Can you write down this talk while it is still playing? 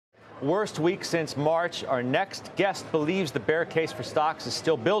Worst week since March. Our next guest believes the bear case for stocks is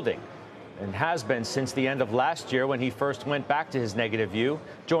still building and has been since the end of last year when he first went back to his negative view.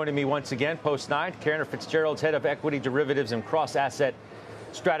 Joining me once again, post 9, Cantor Fitzgerald's head of equity derivatives and cross-asset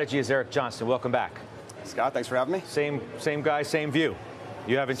strategy is Eric Johnston. Welcome back. Scott, thanks for having me. Same guy, same view.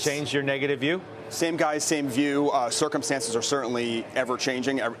 You haven't changed your negative view? Same guy, same view. Circumstances are certainly ever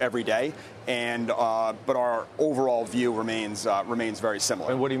changing every day, and but our overall view remains very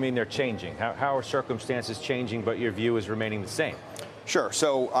similar. And what do you mean they're changing? How are circumstances changing, but your view is remaining the same? Sure.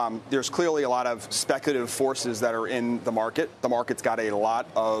 So there's clearly a lot of speculative forces that are in the market. The market's got a lot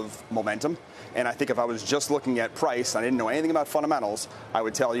of momentum. And I think if I was just looking at price, and I didn't know anything about fundamentals, I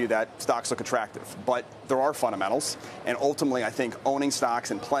would tell you that stocks look attractive. But there are fundamentals. And ultimately, I think owning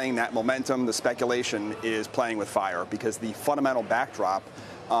stocks and playing that momentum, the speculation, is playing with fire because the fundamental backdrop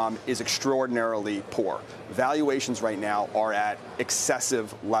is extraordinarily poor. Valuations right now are at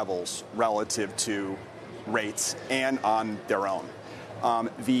excessive levels relative to rates and on their own.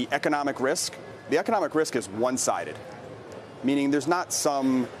 The economic risk is one-sided, meaning there's not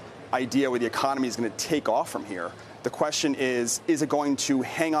some idea where the economy is going to take off from here. The question is it going to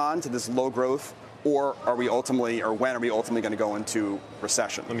hang on to this low growth, or when are we ultimately going to go into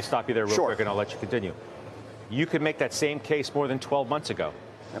recession? Let me stop you there real quick and I'll let you continue. You could make that same case more than 12 months ago,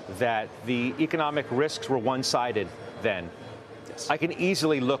 that the economic risks were one-sided then. Yes. I can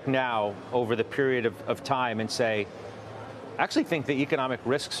easily look now over the period of time and say, I actually think the economic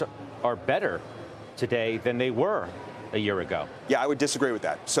risks are better today than they were a year ago. Yeah, I would disagree with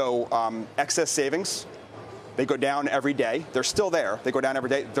that. So excess savings, they go down every day. They're still there. They go down every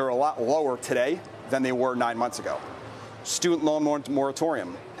day. They're a lot lower today than they were 9 months ago. Student loan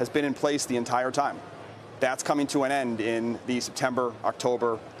moratorium has been in place the entire time. That's coming to an end in the September,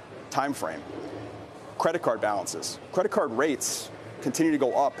 October timeframe. Credit card balances. Credit card rates continue to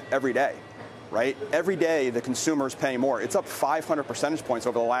go up every day. Right? Every day, the consumer is paying more. It's up 500 percentage points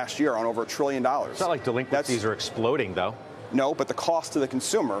over the last year on over $1 trillion. It's not like delinquencies are exploding, though. No, but the cost to the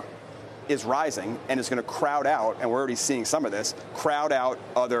consumer is rising and is going to crowd out, and we're already seeing some of this, crowd out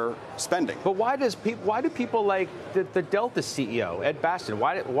other spending. But why do people like the Delta CEO, Ed Bastian,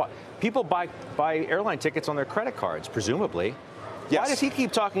 why people buy airline tickets on their credit cards, presumably? Yes. Why does he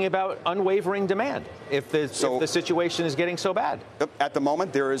keep talking about unwavering demand if the situation is getting so bad? At the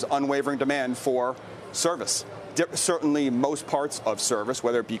moment, there is unwavering demand for service. Certainly most parts of service,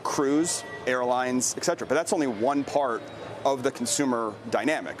 whether it be cruise, airlines, et cetera. But that's only one part of the consumer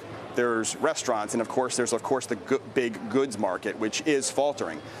dynamic. There's restaurants, and of course, there's the big goods market, which is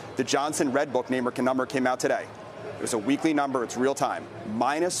faltering. The Johnston Red Book number came out today. It was a weekly number. It's real time.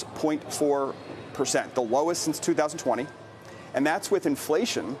 Minus 0.4%, the lowest since 2020. And that's with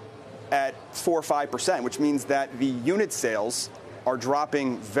inflation at 4 or 5%, which means that the unit sales are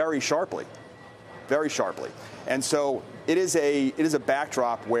dropping very sharply, very sharply. And so it is a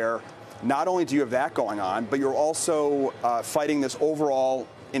backdrop where not only do you have that going on, but you're also fighting this overall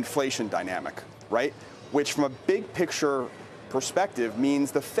inflation dynamic, right? Which from a big picture perspective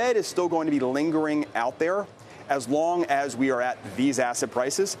means the Fed is still going to be lingering out there as long as we are at these asset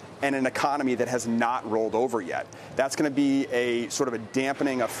prices and an economy that has not rolled over yet. That's going to be a sort of a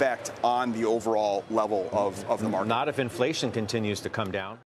dampening effect on the overall level of the market. Not if inflation continues to come down.